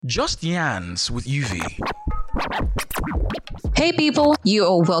Just Yans with UV. Hey people, you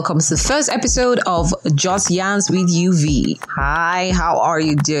are welcome to the first episode of Just Yans with UV. Hi, how are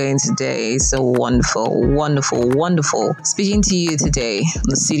you doing today? So wonderful. Speaking to you today in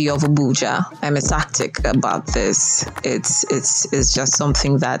the city of Abuja. I'm ecstatic about this. It's just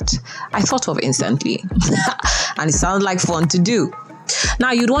something that I thought of instantly. And it sounds like fun to do.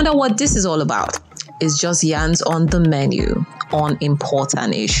 Now you'd wonder what this is all about. It's just Yans on the menu on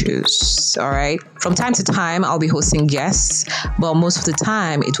important issues, all right? From time to time, I'll be hosting guests, but most of the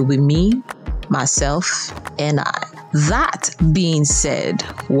time, it will be me, myself, and I. That being said,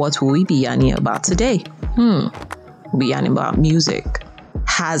 what will we be yarning about today? We'll be yarning about music.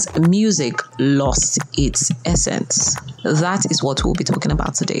 Has music lost its essence? That is what we'll be talking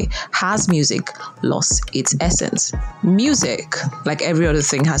about today. Has music lost its essence? Music, like every other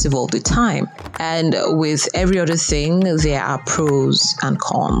thing, has evolved with time. And with every other thing, there are pros and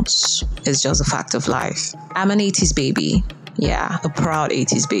cons. It's just a fact of life. I'm an 80s baby. Yeah, a proud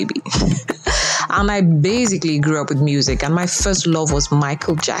 80s baby. And I basically grew up with music, and my first love was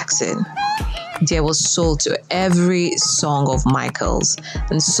Michael Jackson. There was soul to every song of Michael's,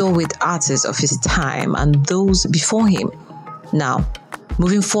 and so with artists of his time and those before him. Now,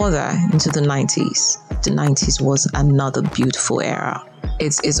 moving further into the 90s, the 90s was another beautiful era.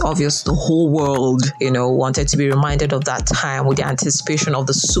 It's obvious the whole world, wanted to be reminded of that time with the anticipation of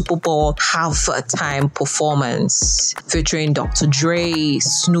the Super Bowl halftime performance featuring Dr. Dre,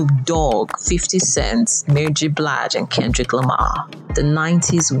 Snoop Dogg, 50 Cent, Mary J. Blige, and Kendrick Lamar. The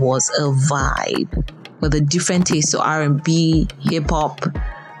 90s was a vibe with a different taste to R&B, hip-hop,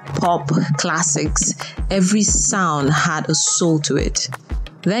 pop, classics. Every sound had a soul to it.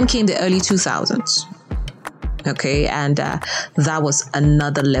 Then came the early 2000s. Okay, and that was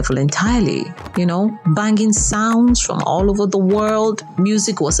another level entirely, banging sounds from all over the world.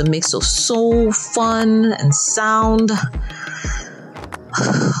 Music was a mix of soul, fun, and sound.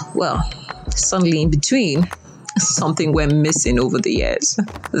 Well, suddenly in between, something went missing over the years.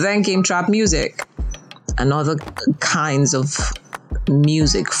 Then came trap music, and other kinds of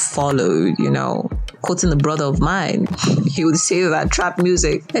music followed, Quoting a brother of mine, he would say that trap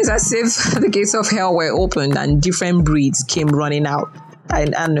music is as if the gates of hell were opened and different breeds came running out. I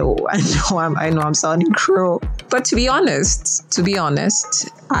know I'm sounding cruel. But to be honest,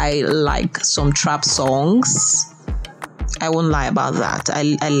 I like some trap songs. I won't lie about that.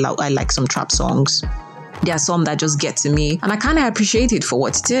 I like some trap songs. There are some that just get to me, and I kind of appreciate it for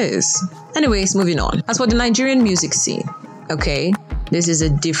what it is. Anyways, moving on. As for the Nigerian music scene, okay, this is a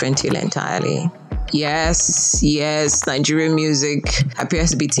different tale entirely. Yes, Nigerian music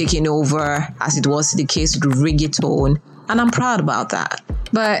appears to be taking over, as it was the case with reggaeton, and I'm proud about that.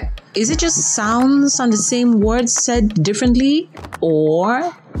 But is it just sounds and the same words said differently,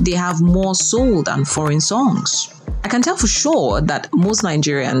 or they have more soul than foreign songs? I can tell for sure that most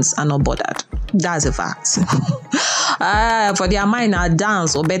Nigerians are not bothered. That's a fact. For their mind, are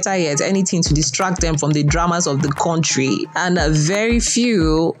dance, or better yet, anything to distract them from the dramas of the country. And very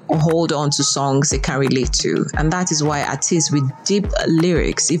few hold on to songs they can relate to. And that is why artists with deep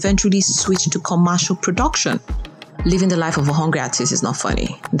lyrics eventually switch to commercial production. Living the life of a hungry artist is not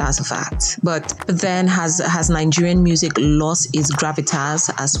funny. That's a fact. But then has Nigerian music lost its gravitas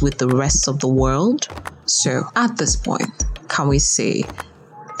as with the rest of the world? So at this point, can we say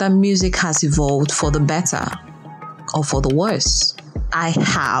that music has evolved for the better or for the worse? I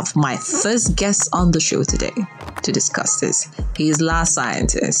have my first guest on the show today to discuss this. He is La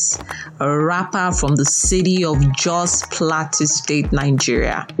Scientist, a rapper from the city of Jos Plateau State,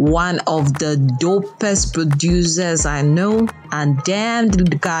 Nigeria. One of the dopest producers I know, and damn,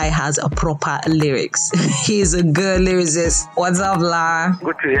 the guy has a proper lyrics. He's a good lyricist. What's up, La?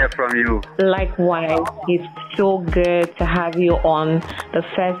 Good to hear from you. Likewise, it's so good to have you on the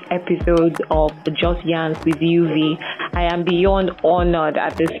first episode of Just Yans with UV. I am beyond honored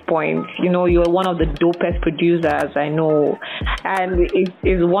at this point. You're one of the dopest producers I know, and it's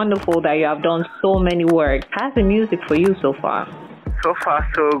wonderful that you have done so many work. How's the music for you so far? So far,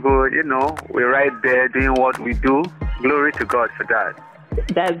 so good. We're right there doing what we do. Glory to God for that.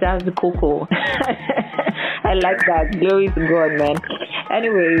 That's the cocoa. I like that. Glory to God, man.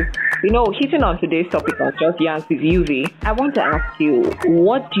 Anyways, hitting on today's topic of Just Yans with UV, I want to ask you,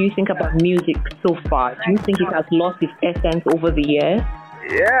 what do you think about music so far? Do you think it has lost its essence over the years?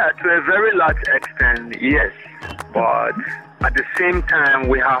 Yeah, to a very large extent, yes. But at the same time,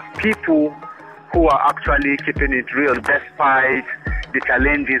 we have people who are actually keeping it real despite the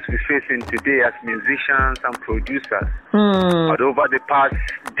challenges we're facing today as musicians and producers. But over the past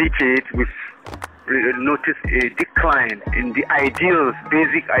decade, we've notice a decline in the ideals,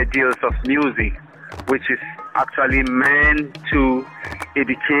 basic ideals of music, which is actually meant to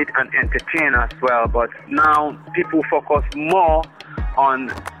educate and entertain as well. But now people focus more on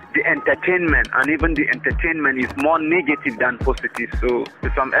the entertainment, and even the entertainment is more negative than positive. So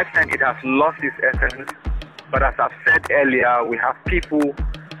to some extent, it has lost its essence. But as I've said earlier, we have people,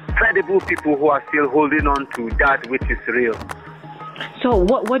 credible people, who are still holding on to that which is real. So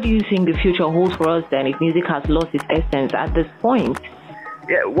what do you think the future holds for us then, if music has lost its essence at this point?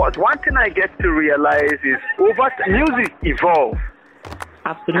 Yeah, one thing I get to realize is music evolves.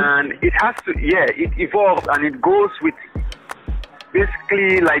 Absolutely. And it has to, it evolves, and it goes with,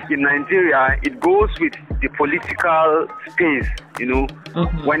 basically, like in Nigeria, it goes with the political space,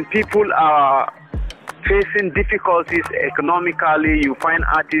 When people are facing difficulties economically, you find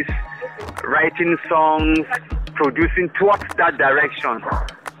artists writing songs, producing towards that direction.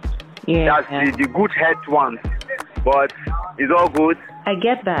 That's the good head ones. But it's all good. I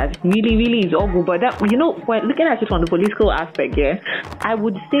get that. Really, really is all good. But that, when looking at it from the political aspect, I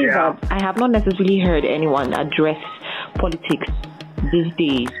would say that I have not necessarily heard anyone address politics these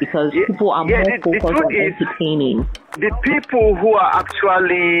days, because people are more focused on entertaining. The people who are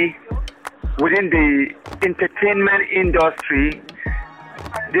actually within the entertainment industry,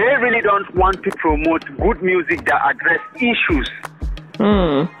 they really don't want to promote good music that address issues.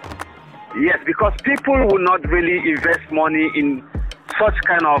 Yes, because people will not really invest money in such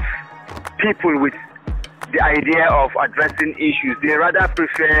kind of people with the idea of addressing issues. They rather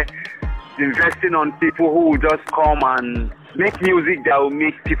prefer investing on people who will just come and make music that will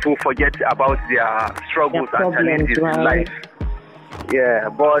make people forget about their struggles and challenges in life. Yeah,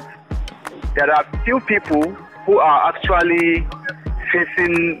 but there are few people who are actually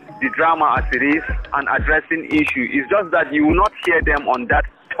facing the drama as it is and addressing issues. It's just that you will not hear them on that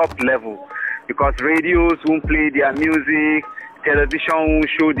top level, because radios won't play their music, television won't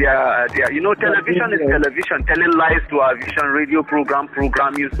show their television is television, telling lies to our vision, radio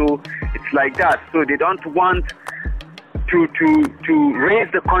programming, so it's like that. So they don't want to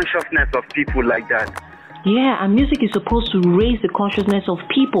raise the consciousness of people like that. Yeah, and music is supposed to raise the consciousness of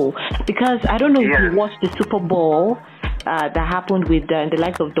people, because I don't know if you watched the Super Bowl that happened with the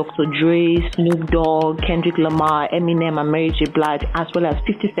likes of Dr. Dre, Snoop Dogg, Kendrick Lamar, Eminem, and Mary J. Blige, as well as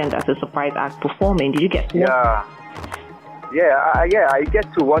 50 Cent as a surprise act performing. Did you get to watch it? I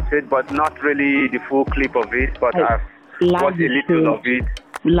get to watch it, but not really the full clip of it, but I've watched a little of it.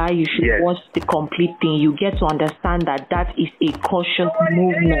 You should watch the complete thing. You get to understand that is a conscious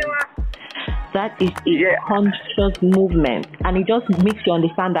movement. That is a conscious movement, and it just makes you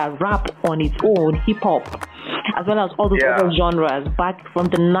understand that rap on its own, hip-hop, as well as all those other genres back from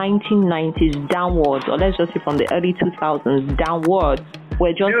the 1990s downwards, or let's just say from the early 2000s downwards,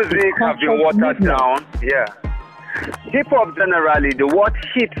 were just music have been watered down. Hip-hop generally, the word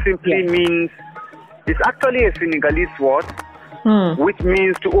hip simply means, it's actually a Senegalese word, which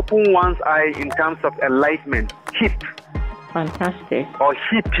means to open one's eye in terms of enlightenment. Hip. Fantastic. Or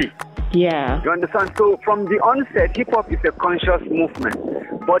hippie. Yeah. You understand? So from the onset, hip-hop is a conscious movement.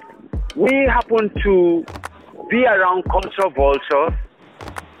 But we happen to be around culture vultures,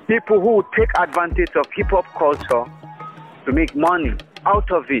 people who take advantage of hip-hop culture to make money out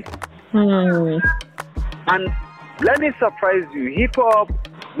of it. And let me surprise you, hip-hop,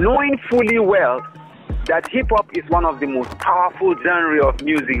 knowing fully well that hip-hop is one of the most powerful genre of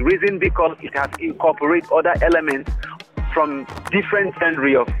music, reason because it has incorporated other elements from different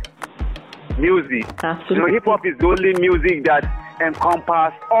genre of music. Absolutely. So hip-hop is the only music that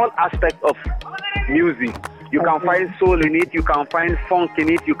encompasses all aspects of music. You can find soul in it, you can find funk in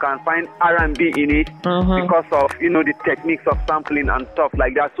it, you can find R&B in it, because of, the techniques of sampling and stuff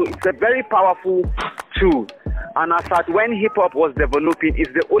like that. So it's a very powerful tool. And as at when hip-hop was developing,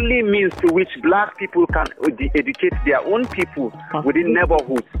 it's the only means to which black people can educate their own people within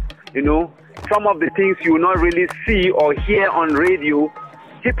neighborhoods. Some of the things you will not really see or hear on radio,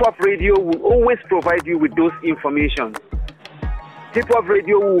 hip-hop radio will always provide you with those information. Hip-hop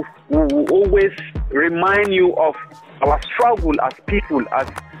radio will always remind you of our struggle as people, as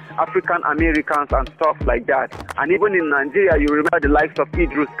African Americans and stuff like that. And even in Nigeria, you remember the likes of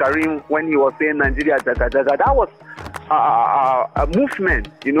Idris Karim when he was saying Nigeria, that was a movement,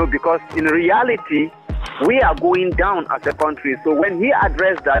 because in reality, we are going down as a country. So when he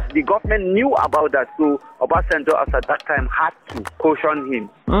addressed that, the government knew about that. So Obasanjo, at that time, had to caution him.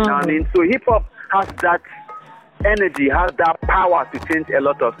 So hip-hop has that energy, has that power to change a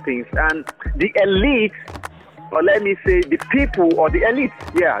lot of things. And the elite or let me say the people or the elite,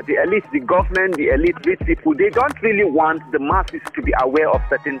 the government, the elite, rich people, they don't really want the masses to be aware of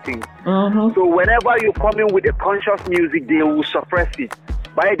certain things. So whenever you come in with a conscious music, they will suppress it.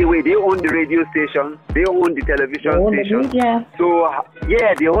 By the way, they own the radio station, they own the television station. So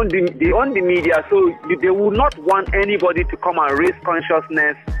they own the media. So they will not want anybody to come and raise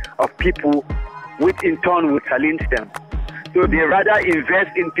consciousness of people, which in turn will challenge them. So they rather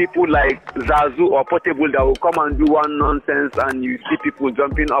invest in people like Zazu or Portable that will come and do one nonsense, and you see people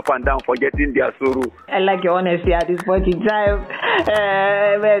jumping up and down forgetting their sorrow. I like your honesty at this point in time.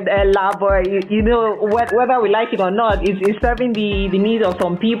 Labo, you know, whether we like it or not, it's serving the needs of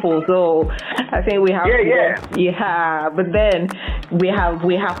some people. So I think we have but then we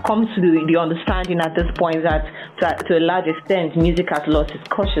have come to the understanding at this point that to a large extent music has lost its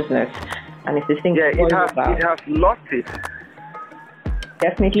consciousness, and it's a thing to worry about. It has lost it.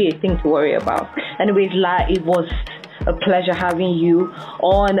 Definitely a thing to worry about. Anyways, it was a pleasure having you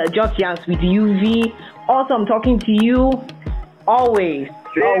on Just Yans with UV. Awesome talking to you. Always.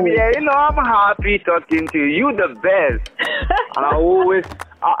 Yeah, you know, I'm happy talking to you. The best. And I will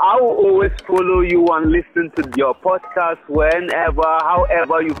always follow you and listen to your podcast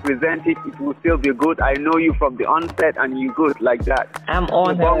however you present it. It will still be good. I know you from the onset, and you good like that. I'm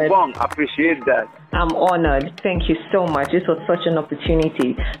honored. Bong, appreciate that. I'm honored. Thank you so much. This was such an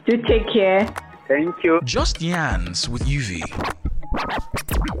opportunity. Do take care. Thank you. Just Yans with UV.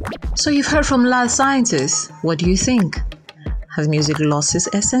 So you've heard from Lad Scientist. What do you think? Has music lost its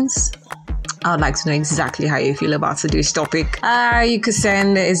essence? I would like to know exactly how you feel about today's topic. You could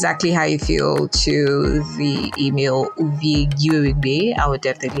send exactly how you feel to the email uvigurigbe. I will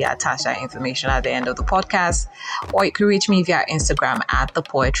definitely attach that information at the end of the podcast. Or you can reach me via Instagram at The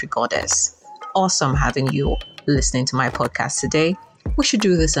Poetry Goddess. Awesome having you listening to my podcast today. We should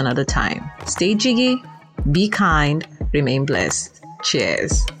do this another time. Stay jiggy, be kind, remain blessed.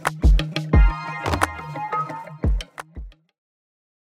 Cheers.